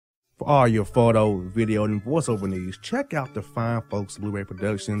For all your photo, video, and voiceover needs, check out the fine folks at Blueberry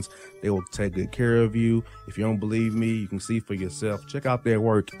Productions. They will take good care of you. If you don't believe me, you can see for yourself. Check out their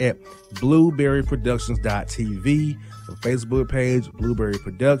work at blueberryproductions.tv, the Facebook page, Blueberry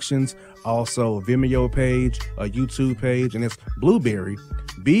Productions, also a Vimeo page, a YouTube page, and it's Blueberry,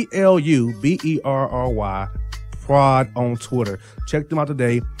 BLUBERRY, Prod on Twitter. Check them out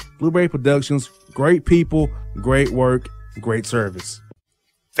today. Blueberry Productions, great people, great work, great service.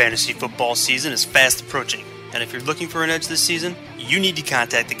 Fantasy football season is fast approaching, and if you're looking for an edge this season, you need to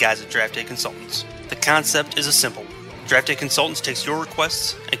contact the guys at Draft Day Consultants. The concept is a simple one. Draft Day Consultants takes your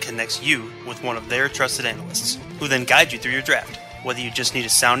requests and connects you with one of their trusted analysts, who then guide you through your draft. Whether you just need a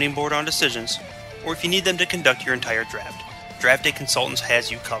sounding board on decisions, or if you need them to conduct your entire draft, Draft Day Consultants has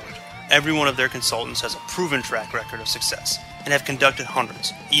you covered. Every one of their consultants has a proven track record of success, and have conducted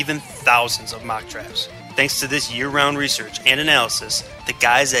hundreds, even thousands of mock drafts. Thanks to this year-round research and analysis, the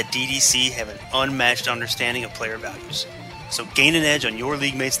guys at DDC have an unmatched understanding of player values. So gain an edge on your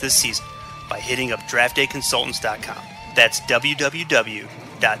league mates this season by hitting up draftdayconsultants.com. That's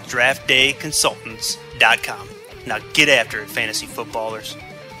www.draftdayconsultants.com. Now get after it, fantasy footballers.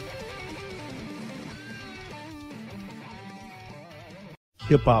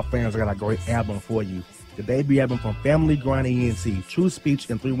 Hip-hop fans, I got a great album for you. The debut album from Family Grind ENT, True Speech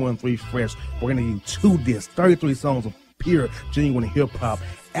and 313 Fresh. We're going to give you 2 discs, 33 songs of pure, genuine hip-hop.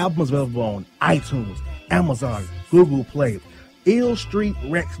 Album is available on iTunes, Amazon, Google Play,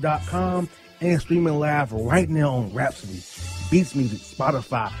 illstreetrex.com, and streaming live right now on Rhapsody, Beats Music,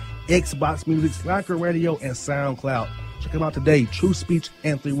 Spotify, Xbox Music, Slacker Radio, and SoundCloud. Check them out today. True Speech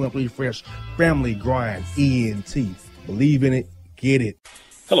and 313 Fresh. Family Grind ENT. Believe in it. Get it.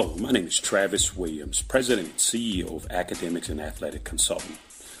 Hello, my name is Travis Williams, President and CEO of Academics and Athletic Consulting,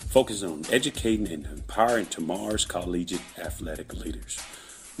 focusing on educating and empowering tomorrow's collegiate athletic leaders.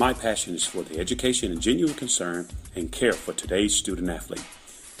 My passion is for the education and genuine concern and care for today's student athlete.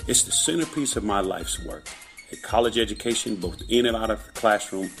 It's the centerpiece of my life's work. A college education, both in and out of the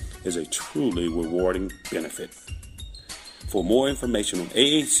classroom, is a truly rewarding benefit. For more information on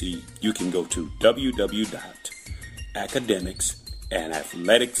AAC, you can go to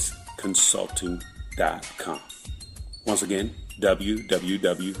www.academicsandathleticsconsulting.com. Once again,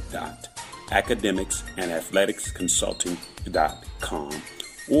 www.academicsandathleticsconsulting.com.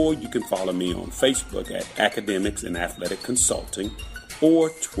 Or you can follow me on Facebook at Academics and Athletic Consulting, or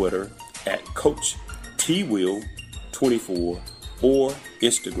Twitter at Coach TWill24, or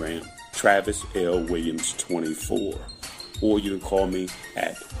Instagram Travis L. Williams 24. Or you can call me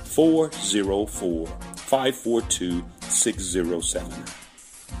at 404-542-6079.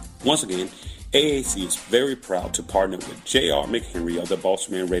 Once again, AAC is very proud to partner with J.R. McHenry of the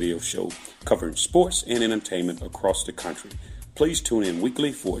Bossman Radio Show, covering sports and entertainment across the country. Please tune in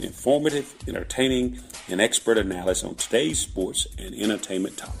weekly for informative, entertaining, and expert analysis on today's sports and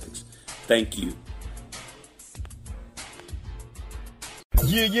entertainment topics. Thank you.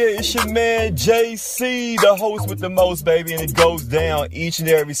 Yeah, it's your man JC, the host with the most, baby, and it goes down each and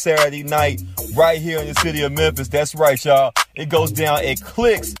every Saturday night right here in the city of Memphis. That's right, y'all. It goes down at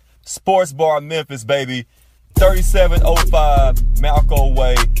Clicks Sports Bar Memphis, baby. 3705 Malco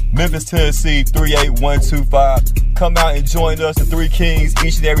Way, Memphis, Tennessee, 38125. Come out and join us, the Three Kings,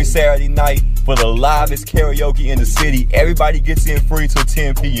 each and every Saturday night for the livest karaoke in the city. Everybody gets in free till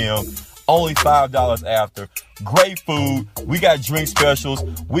 10 p.m. Only $5 after. Great food. We got drink specials.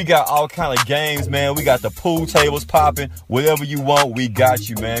 We got all kind of games, man. We got the pool tables popping. Whatever you want, we got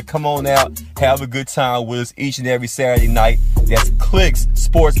you, man. Come on out. Have a good time with us each and every Saturday night. That's Clicks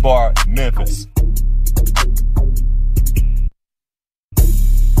Sports Bar, Memphis.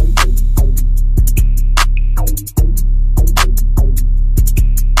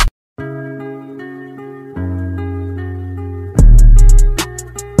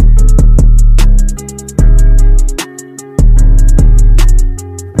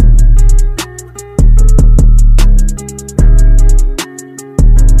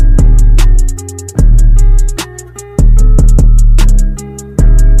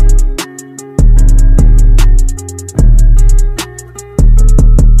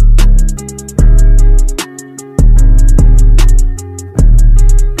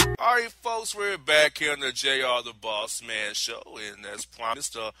 We're back here on the JR the Bossman Show, and as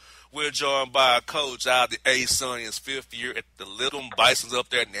promised, we're joined by a coach out of the A-Sun in his 5th year at the Lipscomb Bisons up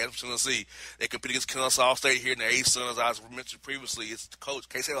there in Nashville, Tennessee. They compete against Kennesaw State here in the A-Sun, as I mentioned previously. It's Coach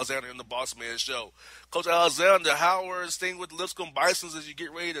Casey Alexander in the Bossman Show. Coach Alexander, how are things with the Lipscomb Bisons as you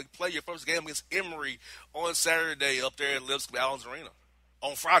get ready to play your first game against Emory on Saturday up there at Lipscomb Allen's Arena?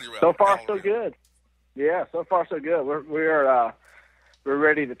 On Friday, rather. So far, so good. Yeah, so far, so good. We're we're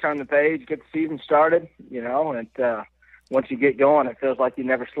ready to turn the page, get the season started. And once you get going, it feels like you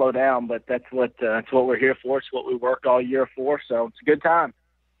never slow down. But that's what we're here for. It's what we worked all year for. So it's a good time.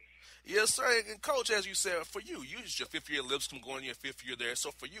 Yes, sir. And, Coach, as you said, for you it's your fifth year at Lipscomb, going in your fifth year there.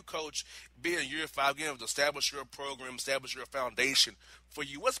 So for you, Coach, being year 5, again, to establish your program, establish your foundation, for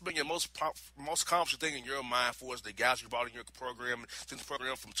you, what's been your most accomplishing thing in your mind for us, the guys you brought in your program, since the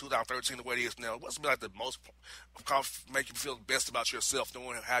program from 2013 to where it is now? What's been like the most make you feel the best about yourself,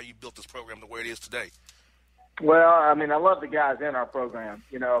 knowing how you built this program to where it is today? Well, I mean, I love the guys in our program.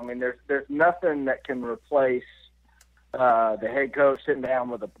 There's nothing that can replace the head coach sitting down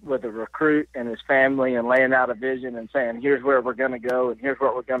with a recruit and his family and laying out a vision and saying, here's where we're going to go and here's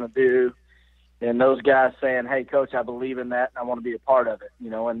what we're going to do. And those guys saying, hey, Coach, I believe in that and I want to be a part of it.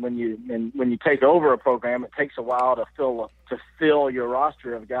 And when you take over a program, it takes a while to fill your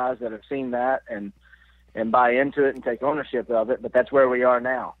roster of guys that have seen that and buy into it and take ownership of it. But that's where we are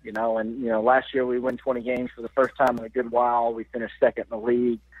now. Last year we won 20 games for the first time in a good while. We finished second in the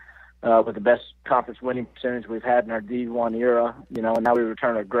league. With the best conference winning percentage we've had in our D1 era, and now we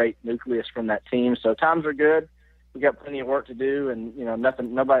return a great nucleus from that team. So times are good. We got plenty of work to do, and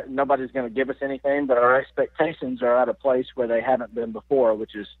nobody's going to give us anything, but our expectations are at a place where they haven't been before,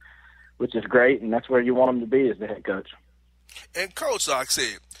 which is great, and that's where you want them to be as the head coach. And Coach, like I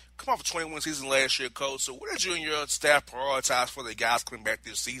said, come off a 21 season last year, Coach. So what did you and your staff prioritize for the guys coming back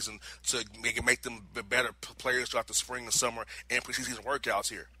this season to make them better players throughout the spring and summer and preseason workouts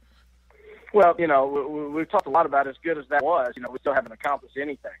here? Well, we've talked a lot about as good as that was. We still haven't accomplished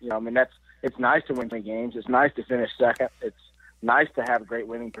anything. It's nice to win games. It's nice to finish second. It's nice to have a great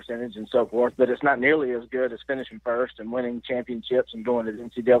winning percentage and so forth, but it's not nearly as good as finishing first and winning championships and going to the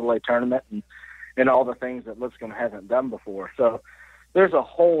NCAA tournament and all the things that Lipscomb hasn't done before. So there's a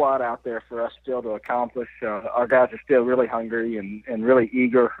whole lot out there for us still to accomplish. Our guys are still really hungry and really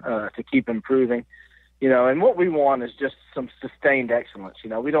eager to keep improving. And what we want is just some sustained excellence.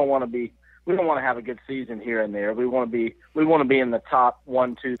 We don't want to have a good season here and there. We want to be in the top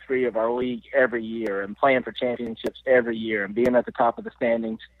 1, 2, 3 of our league every year and playing for championships every year and being at the top of the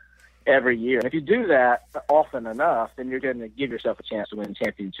standings every year. And if you do that often enough, then you're going to give yourself a chance to win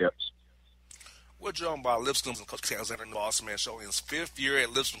championships. We're joined by Lipscomb's and Coach Alexander in the Bossman Show. In his 5th year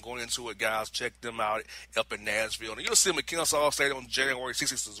at Lipscomb, going into it, guys. Check them out up in Nashville. And you'll see them at Kennesaw Stadium on January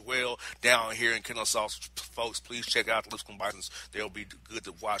 6th as well down here in Kennesaw. Folks, please check out the Lipscomb Bisons. They'll be good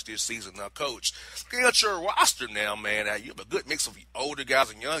to watch this season. Now, Coach, looking at your roster now, man, you have a good mix of older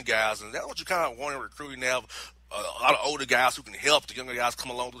guys and young guys, and that's what you kind of want in recruiting now. A lot of older guys who can help the younger guys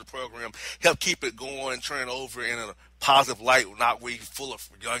come along to the program, help keep it going, turn it over in a positive light, not where you're full of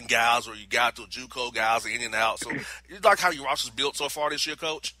young guys or you got the JUCO guys in and out. So you like how your roster's built so far this year,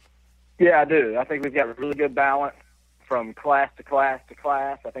 Coach? Yeah, I do. I think we've got a really good balance from class to class to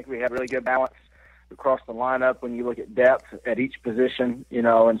class. I think we have really good balance across the lineup when you look at depth at each position,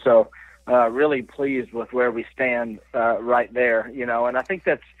 and so really pleased with where we stand right there, and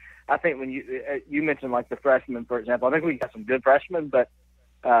I think when you mentioned like the freshmen, for example, I think we got some good freshmen, but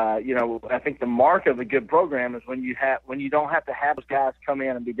I think the mark of a good program is when you don't have to have those guys come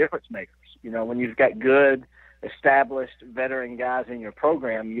in and be difference makers. When you've got good, established veteran guys in your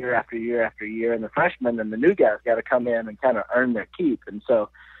program year after year after year, and the freshmen and the new guys got to come in and kind of earn their keep. And so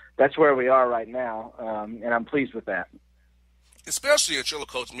that's where we are right now, and I'm pleased with that. Especially at your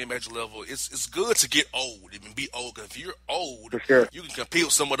coach mid-major level, it's good to get old and be old. Because if you're old, for sure, you can compete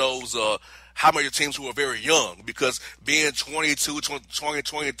with some of those high major teams who are very young. Because being 22, 20,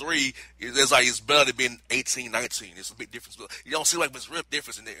 23, it's better than being 18, 19. It's a big difference. You don't see like it's a real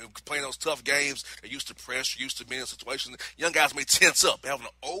difference in playing those tough games. They're used to pressure, used to being in situations. Young guys may tense up. Having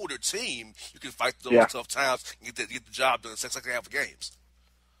an older team, you can fight those tough times and get the job done in the second half of games.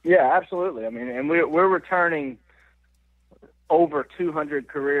 Yeah, absolutely. I mean, and we're returning over 200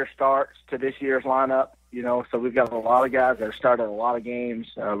 career starts to this year's lineup, so we've got a lot of guys that have started a lot of games.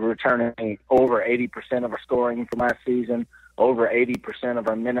 We're returning over 80% of our scoring from last season, over 80% of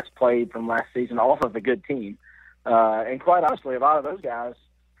our minutes played from last season, all of a good team. And quite honestly, a lot of those guys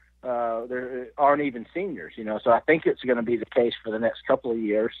aren't even seniors, so I think it's going to be the case for the next couple of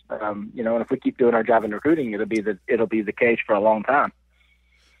years. And if we keep doing our job in recruiting, it'll be the case for a long time.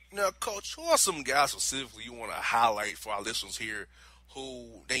 Now, Coach, who are some guys specifically you want to highlight for our listeners here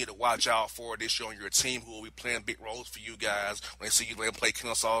who they need to watch out for this year on your team, who will be playing big roles for you guys when they see you play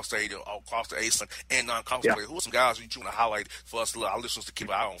Kennesaw State across the ASUN and non-conference play? Who are some guys you want to highlight for us, our listeners, to keep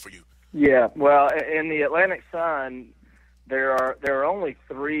an eye on for you? Yeah, well, in the Atlantic Sun, there are only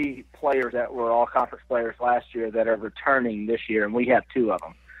 3 players that were all-conference players last year that are returning this year, and we have 2 of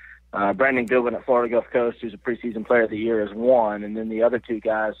them. Brandon Goodwin at Florida Gulf Coast, who's a preseason player of the year, is one. And then the other two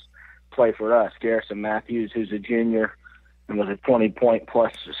guys play for us. Garrison Matthews, who's a junior and was a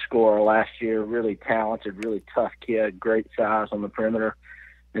 20-point-plus scorer last year, really talented, really tough kid, great size on the perimeter.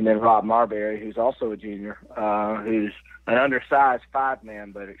 And then Rob Marbury, who's also a junior, who's an undersized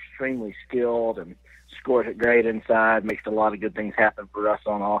five-man, but extremely skilled and scores it great inside, makes a lot of good things happen for us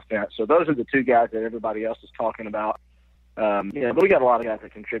on offense. So those are the two guys that everybody else is talking about. But we got a lot of guys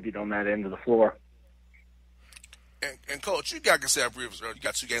that contribute on that end of the floor. And Coach, you got Gonzaga Rivers. You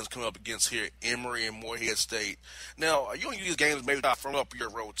got two games coming up against here, Emory and Morehead State. Now, are you going to use these games maybe to firm up your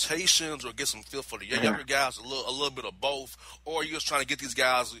rotations or get some feel for the younger guys, a little bit of both, or are you just trying to get these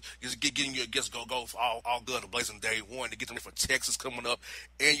guys, getting you against go all good and blazing day one to get them ready for Texas coming up,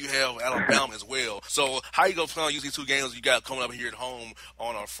 and you have Alabama as well. So how you going to plan on using these two games you got coming up here at home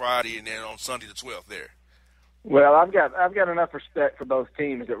on a Friday and then on Sunday the 12th there? Well, I've got enough respect for both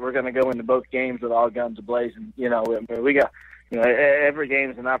teams that we're going to go into both games with all guns blazing. We got, every game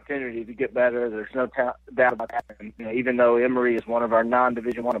is an opportunity to get better. There's no doubt about that. And, even though Emory is one of our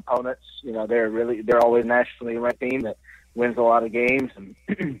non-Division I opponents, they're always nationally ranked team that wins a lot of games,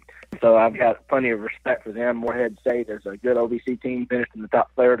 and so I've got plenty of respect for them. Morehead State is a good OVC team, finished in the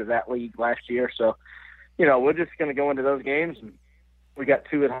top third of that league last year. So, we're just going to go into those games and. We got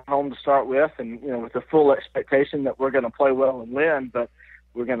two at home to start with, and with the full expectation that we're going to play well and win. But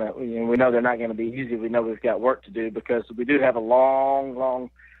we're going to, we know they're not going to be easy. We know we've got work to do because we do have a long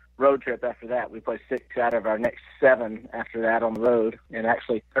road trip after that. We play 6 out of our next 7 after that on the road, and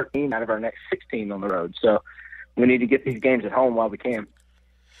actually 13 out of our next 16 on the road. So we need to get these games at home while we can.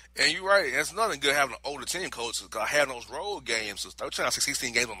 And you're right. It's nothing good having an older team coach having those road games. So 13 out of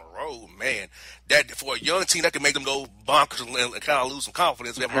 16 games on the road, man. That for a young team, that can make them go bonkers and kind of lose some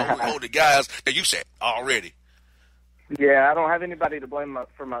confidence. They have older guys that you said already. Yeah, I don't have anybody to blame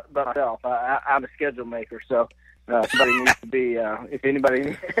but myself. I'm a schedule maker, so somebody needs to be. If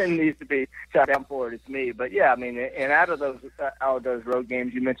anybody needs to be shot down for it, it's me. But yeah, I mean, and out of those road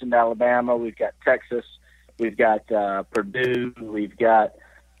games, you mentioned Alabama. We've got Texas. We've got Purdue. We've got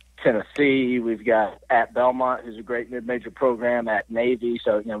Tennessee, we've got at Belmont, who's a great mid-major program, at Navy.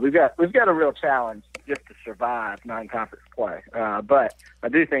 So we've got a real challenge just to survive non-conference play. But I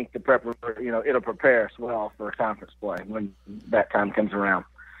do think it'll prepare us well for conference play when that time comes around.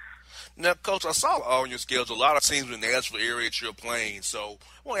 Now, Coach, I saw on your schedule a lot of teams in the Nashville area that you're playing. So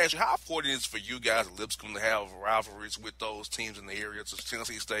I want to ask you, how important is it for you guys at Lipscomb to have rivalries with those teams in the area, such as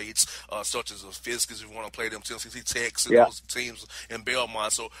Tennessee States, such as the Fisk, if you want to play them, Tennessee Tech, and those teams in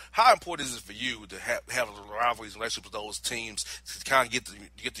Belmont. So how important is it for you to have rivalries and relationships with those teams to kind of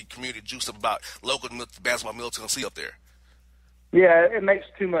get the community juiced up about local basketball, Middle Tennessee up there? Yeah, it makes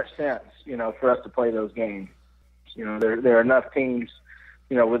too much sense, for us to play those games. There are enough teams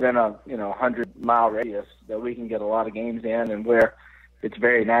within a 100-mile radius that we can get a lot of games in, and where it's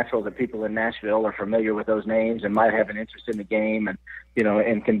very natural that people in Nashville are familiar with those names and might have an interest in the game, and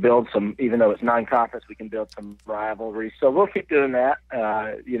and can build some, even though it's non-conference, we can build some rivalry. So we'll keep doing that,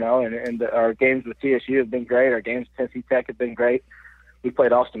 and our games with TSU have been great. Our games with Tennessee Tech have been great. We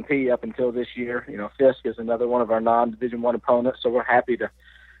played Austin Peay up until this year. Fisk is another one of our non-Division I opponents, so we're happy to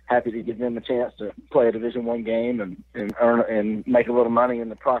give them a chance to play a Division I game and earn and make a little money in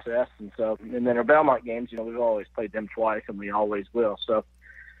the process. And then our Belmont games, we've always played them twice, and we always will. So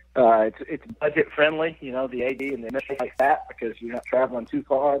it's budget friendly, the AD and the administration like that, because you're not traveling too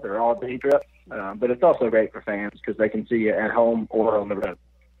far. They're all day trips, but it's also great for fans because they can see you at home or on the road.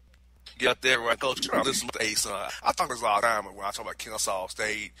 Get up there, right, Coach? You're listening to A-Sun. I talk this a lot of time when I talk about Kennesaw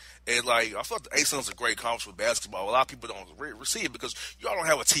State. And, I feel like the A-Sun's a great conference for basketball. A lot of people don't receive it because y'all don't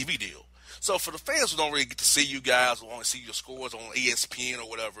have a TV deal. So for the fans who don't really get to see you guys, who want to see your scores on ESPN or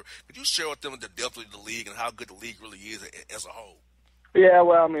whatever, could you share with them the depth of the league and how good the league really is as a whole? Yeah,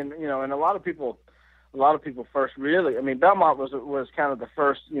 well, I mean, and a lot of people first really, Belmont was kind of the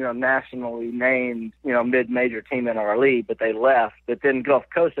first, nationally named, mid-major team in our league, but they left. But then Gulf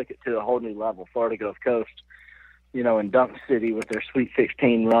Coast took it to a whole new level. Florida Gulf Coast, in Dunk City with their Sweet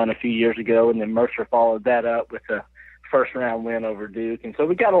 16 run a few years ago, and then Mercer followed that up with a first-round win over Duke. And so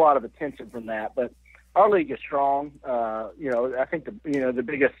we got a lot of attention from that. But our league is strong. I think the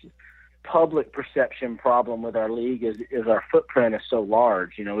biggest public perception problem with our league is our footprint is so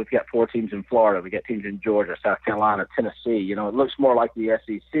large. We've got 4 teams in Florida. We've got teams in Georgia, South Carolina, Tennessee. It looks more like the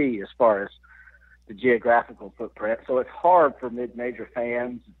SEC as far as the geographical footprint. So it's hard for mid-major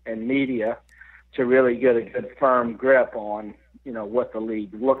fans and media to really get a good firm grip on, what the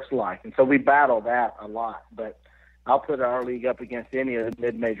league looks like. And so we battle that a lot. But, I'll put our league up against any of the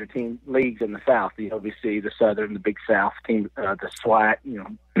mid-major team leagues in the South, the OVC, the Southern, the Big South team, the SWAT,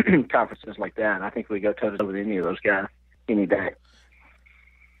 conferences like that. I think we go toe-to-toe with any of those guys any day.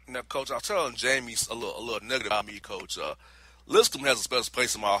 Now, Coach, I was telling Jamie a little negative about me, Coach. Lipscomb has a special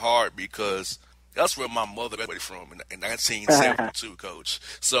place in my heart because that's where my mother graduated from in 1972, Coach.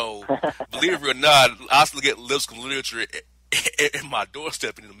 So, believe it or not, I still get Lipscomb literature in my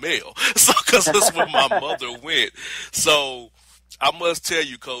doorstep in the mail. So, because that's where my mother went. So, I must tell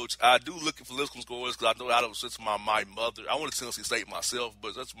you, Coach, I do looking for Lipscomb scores because I know out of since my mother. I went to Tennessee State myself,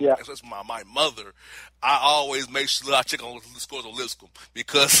 but that's my mother. I always make sure I check on the scores of Lipscomb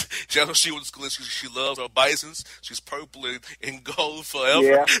because she went to school. She loves her Bisons. She's purple and gold forever.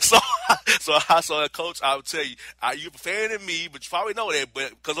 Yeah. So, Coach, I would tell you, you're a fan of me, but you probably know that.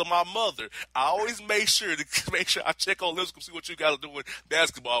 But because of my mother, I always make sure I check on Lipscomb, see what you got to do with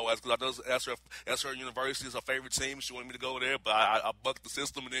basketball-wise, because I know that's her university, it's her favorite team. She wanted me to go there, but I bucked the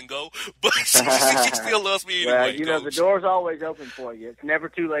system and then go. But she still loves me anyway. Well, the door's always open for you. It's never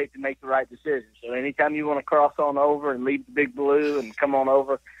too late to make the right decision. So anytime you want to cross on over and leave the Big Blue and come on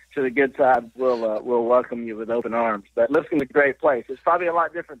over to the good side, we'll welcome you with open arms. But Lipscomb's a great place. It's probably a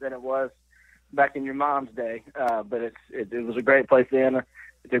lot different than it was back in your mom's day, but it was a great place then.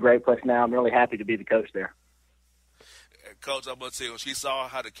 It's a great place now. I'm really happy to be the coach there. Coach, I'm gonna tell you, when she saw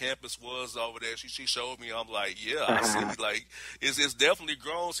how the campus was over there, she showed me. I'm like, yeah, I see. Like, it's definitely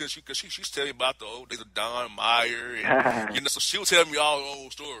grown since because she's telling me about the old days of Don Meyer, and so she was telling me all the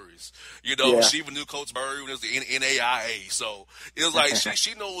old stories. She even knew Coach Bird when it was the NAIA. So it was like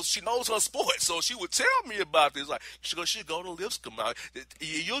she knows her sport. So she would tell me about this. Like, she should go to Lipscomb.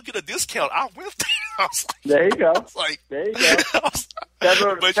 You'll get a discount. I went there. I was like, there you go. There you go.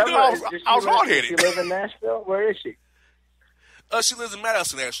 I was hard-headed. She live in Nashville. Where is she? She lives in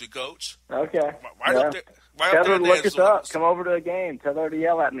Madison, actually, Coach. Okay. Right up there. Tell her to look us up. Come over to a game. Tell her to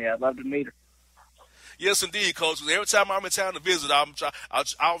yell at me. I'd love to meet her. Yes, indeed, Coach. Every time I'm in town to visit, I'll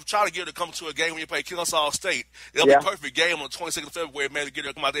try to get her to come to a game when you play Kennesaw State. It'll be a perfect game on the 22nd of February, man, to get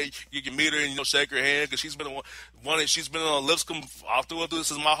her to come out there, you can meet her and, shake her hand, because she's been on Lipscomb all through this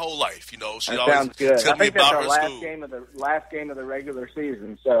is my whole life, She that always sounds good. tells me about her school. Last game of the regular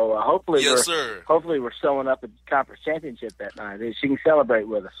season, so hopefully we're showing up at the conference championship that night. She can celebrate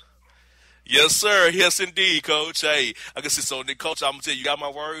with us. Yes, sir. Yes, indeed, Coach. Hey, I can see. So, Coach, I'm gonna tell you, you got my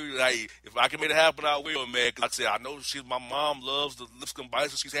word. Hey, if I can make it happen, I will, man. Cause like I said, I know my mom loves the Lipscomb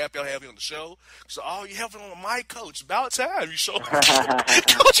Bisons. She's happy I'll have you on the show. So, you have it on the mic, Coach. About time you show. Coach,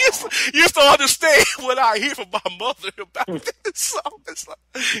 you still understand what I hear from my mother about this. So it's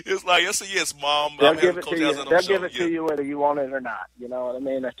like yes, Mom. They'll give it to you. They'll give it to you whether you want it or not. You know what I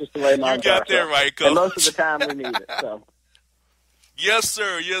mean? That's just the way moms You got that right, Coach. And most of the time we need it. So. Yes,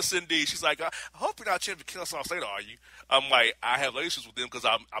 sir. Yes, indeed. She's like, I hope you're not cheering for Kennesaw State, are you? I'm like, I have relations with them because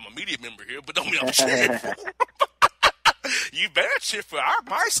I'm a media member here, but don't mean I'm cheering for them. You better cheer for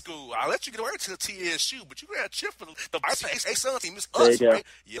my school. I'll let you get away to the TSU, but you better cheer for the Bisons team. It's us, right?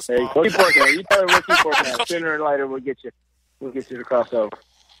 Yes, Mom. Keep working. You tell her we'll keep working. Sooner or later, we'll get you to cross over.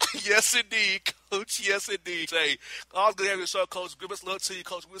 Yes, indeed, Coach. Yes, indeed. Hey, I was going to have your show, Coach. Good luck to you,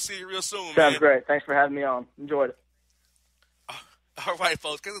 Coach. We'll see you real soon, Sounds great. Thanks for having me on. Enjoyed it. All right,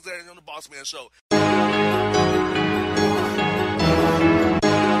 folks. Catch us there on the Bossman Show.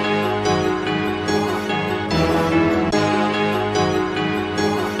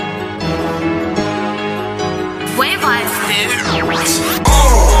 Wave Life, dude.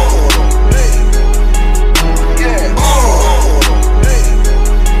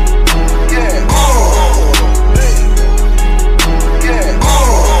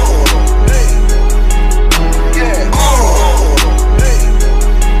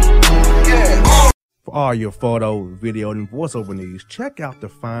 For all your photo, video, and voiceover needs, check out the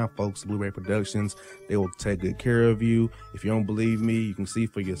fine folks at Blueberry Productions. They will take good care of you. If you don't believe me, you can see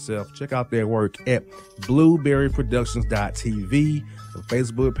for yourself. Check out their work at blueberryproductions.tv, the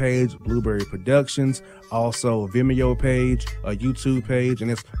Facebook page, Blueberry Productions, also a Vimeo page, a YouTube page, and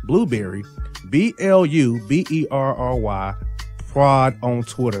it's Blueberry, BLUBERRY, Prod on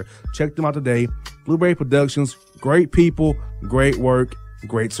Twitter. Check them out today. Blueberry Productions, great people, great work,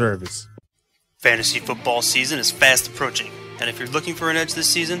 great service. Fantasy football season is fast approaching, and if you're looking for an edge this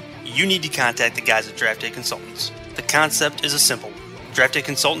season, you need to contact the guys at Draft Day Consultants. The concept is a simple one. Draft Day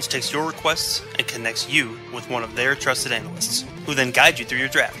Consultants takes your requests and connects you with one of their trusted analysts, who then guide you through your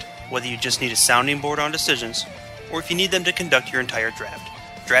draft, whether you just need a sounding board on decisions, or if you need them to conduct your entire draft.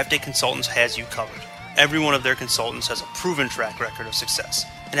 Draft Day Consultants has you covered. Every one of their consultants has a proven track record of success,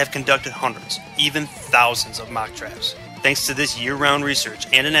 and have conducted hundreds, even thousands of mock drafts. Thanks to this year-round research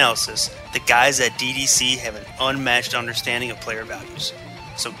and analysis, the guys at DDC have an unmatched understanding of player values.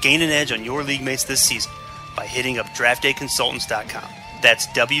 So gain an edge on your league mates this season by hitting up draftdayconsultants.com. That's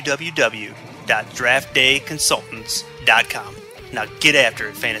www.draftdayconsultants.com. Now get after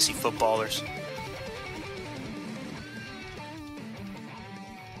it, fantasy footballers.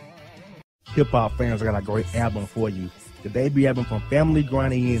 Hip-hop fans, I got a great album for you. The debut album from Family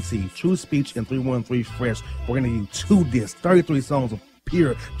Grind ENT, True Speech and 313 Fresh. We're going to give you 2 discs, 33 songs of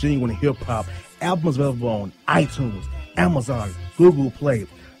pure, genuine hip-hop. Albums available on iTunes, Amazon, Google Play,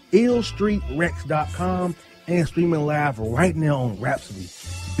 illstreetrex.com, and streaming live right now on Rhapsody,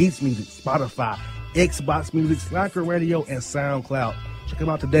 Beats Music, Spotify, Xbox Music, Slacker Radio, and SoundCloud. Check them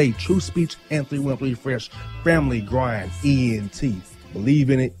out today. True Speech and 313 Fresh. Family Grind ENT. Believe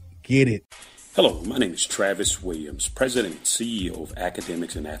in it. Get it. Hello, my name is Travis Williams, President and CEO of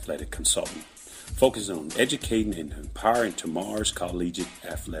Academics and Athletic Consultant, focusing on educating and empowering tomorrow's collegiate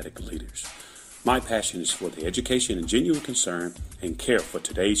athletic leaders. My passion is for the education and genuine concern and care for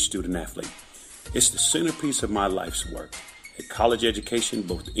today's student athlete. It's the centerpiece of my life's work. A college education,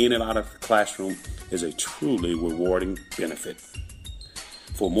 both in and out of the classroom, is a truly rewarding benefit.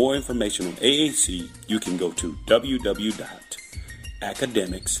 For more information on AAC, you can go to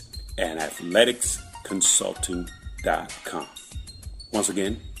www.academicsandathleticsconsulting.com. Once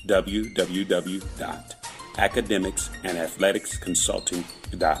again,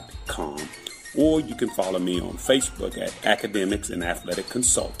 www.academicsandathleticsconsulting.com. Or you can follow me on Facebook at Academics and Athletic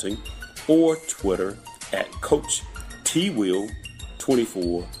Consulting, or Twitter at Coach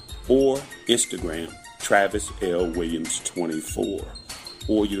TWill24, or Instagram Travis L. Williams 24.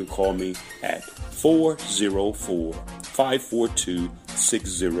 Or you can call me at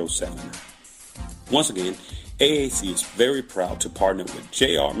 404-542-6079. Once again, AAC is very proud to partner with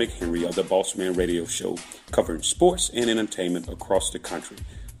J.R. McHenry of the Bossman Radio Show, covering sports and entertainment across the country.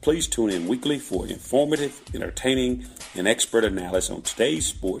 Please tune in weekly for informative, entertaining, and expert analysis on today's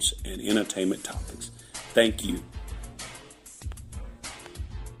sports and entertainment topics. Thank you.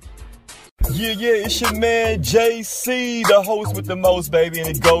 Yeah, it's your man JC, the host with the most, baby, and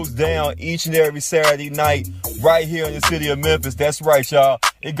it goes down each and every Saturday night right here in the city of Memphis. That's right, y'all.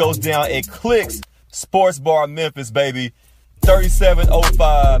 It goes down at Clicks Sports Bar, Memphis, baby.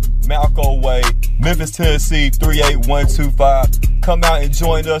 3705 Malco Way, Memphis, Tennessee, 38125. Come out and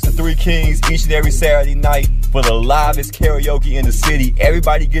join us, the Three Kings, each and every Saturday night for the livest karaoke in the city.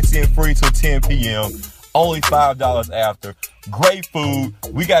 Everybody gets in free till 10 p.m. Only $5 after. Great food.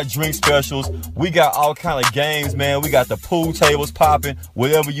 We got drink specials. We got all kind of games, man. We got the pool tables popping.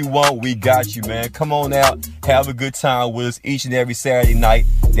 Whatever you want, we got you, man. Come on out. Have a good time with us each and every Saturday night.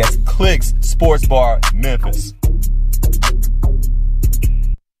 That's Clicks Sports Bar, Memphis.